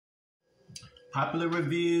Popular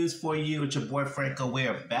reviews for you. It's your boy Franco. We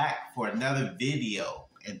are back for another video.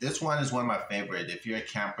 And this one is one of my favorite. If you're a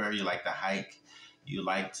camper, you like to hike, you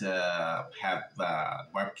like to have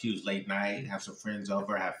barbecues late night, have some friends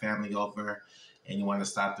over, have family over, and you want to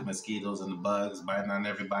stop the mosquitoes and the bugs biting on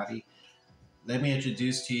everybody, let me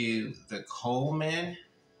introduce to you the Coleman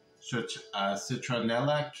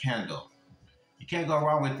Citronella candle. You can't go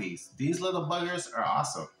wrong with these. These little buggers are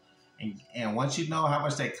awesome. And once you know how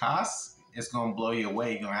much they cost, it's going to blow you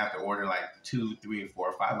away. You're going to have to order like 2, 3,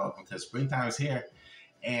 4, 5 of them because springtime is here.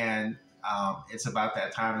 And it's about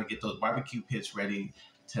that time to get those barbecue pits ready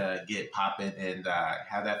to get popping and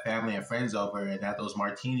have that family and friends over and have those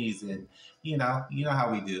martinis. And, you know how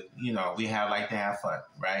we do. We like to have fun,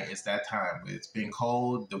 right? It's that time. It's been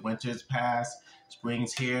cold. The winter's passed.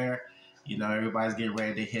 Spring's here. Everybody's getting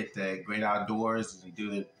ready to hit the great outdoors and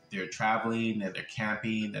do their traveling and their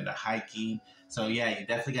camping and their hiking. So yeah, you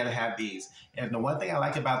definitely got to have these. And the one thing I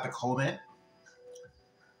like about the Coleman,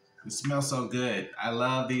 it smells so good. I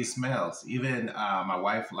love these smells. Even my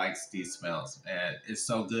wife likes these smells, and it's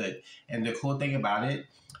so good. And the cool thing about it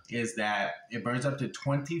is that it burns up to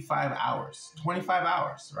 25 hours. 25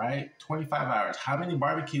 hours, right? 25 hours. How many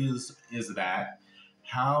barbecues is that?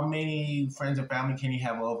 How many friends and family can you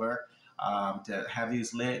have over to have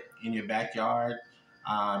these lit in your backyard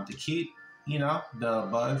to keep the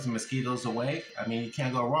bugs and mosquitoes away? I mean, you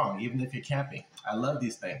can't go wrong, even if you're camping. I love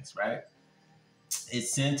these things, right?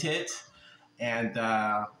 It's scented, and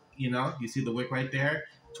you see the wick right there.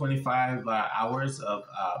 25 hours of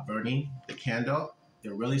burning the candle.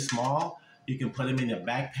 They're really small. You can put them in your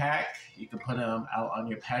backpack. You can put them out on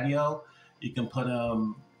your patio. You can put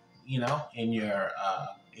them,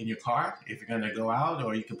 in your car if you're gonna go out,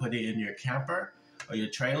 or you can put it in your camper or your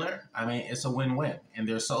trailer. I mean, it's a win-win. And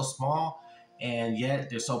they're so small, and yet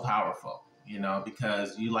they're so powerful,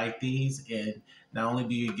 because you like these, and not only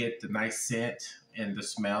do you get the nice scent and the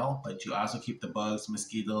smell, but you also keep the bugs,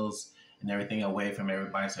 mosquitoes, and everything away from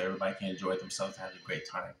everybody, so everybody can enjoy themselves and have a great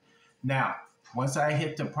time. Now, once I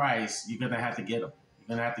hit the price, you're gonna have to get them. You're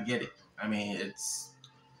gonna have to get it. I mean, it's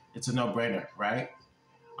a no-brainer, right?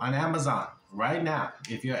 On Amazon right now,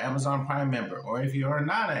 if you're an Amazon Prime member, or if you're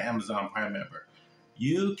not an Amazon Prime member,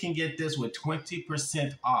 you can get this with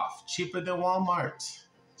 20% off, cheaper than Walmart.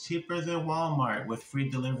 Cheaper than Walmart with free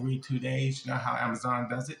delivery 2 days. You know how Amazon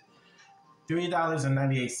does it?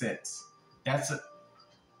 $3.98. That's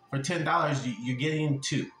for $10. You're getting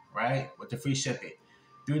 2, right? With the free shipping.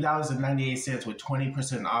 $3.98 with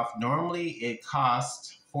 20% off. Normally it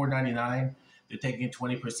costs $4.99. They're taking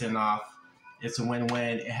 20% off. It's a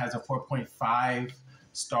win-win. It has a 4.5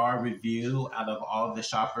 star review out of all the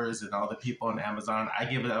shoppers and all the people on Amazon. I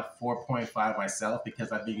give it a 4.5 myself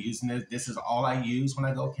because I've been using it. This is all I use when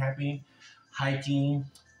I go camping, hiking.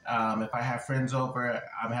 If I have friends over,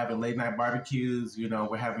 I'm having late night barbecues.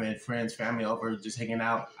 We're having friends, family over, just hanging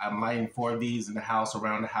out. I'm lighting 4 of these in the house,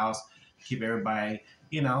 around the house, to keep everybody,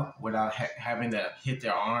 without having to hit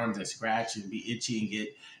their arms and scratch and be itchy and get,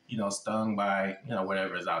 stung by,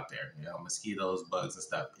 whatever is out there, mosquitoes, bugs and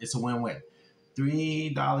stuff. It's a win-win.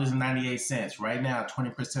 $3.98 right now,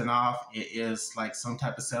 20% off. It is like some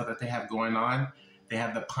type of sale that they have going on. They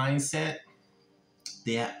have the pine scent.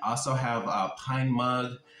 They also have a pine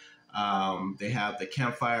mug. They have the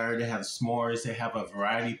campfire. They have s'mores. They have a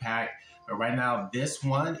variety pack. But right now, this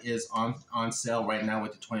one is on sale right now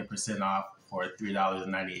with the 20% off for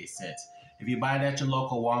 $3.98. If you buy it at your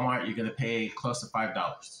local Walmart, you're going to pay close to $5.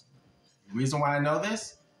 The reason why I know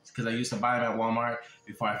this is because I used to buy them at Walmart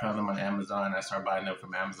before I found them on Amazon. I started buying them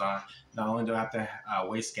from Amazon. Not only do I have to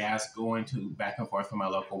waste gas going back and forth from my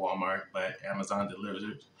local Walmart, but Amazon delivers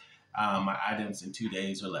my items in 2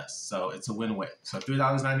 days or less. So it's a win-win. So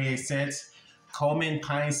 $3.98. Coleman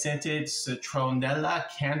Pine Scented Citronella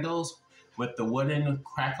Candles with the wooden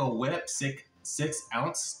Crackle whip,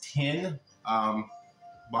 6-ounce tin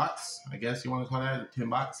box. I guess you want to call that a tin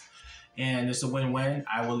box. And it's a win-win.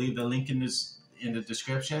 I will leave the link in the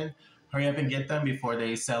description. Hurry up and get them before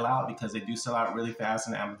they sell out, because they do sell out really fast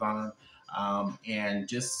on Amazon. And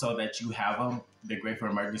just so that you have them, they're great for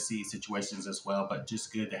emergency situations as well, but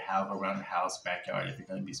just good to have around the house, backyard, if you're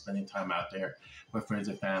going to be spending time out there with friends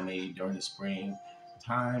and family during the spring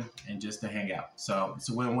time and just to hang out. So it's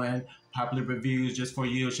a win-win. Popular reviews just for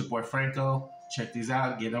you. It's your boy Franco. Check these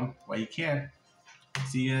out. Get them while you can.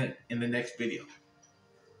 See you in the next video.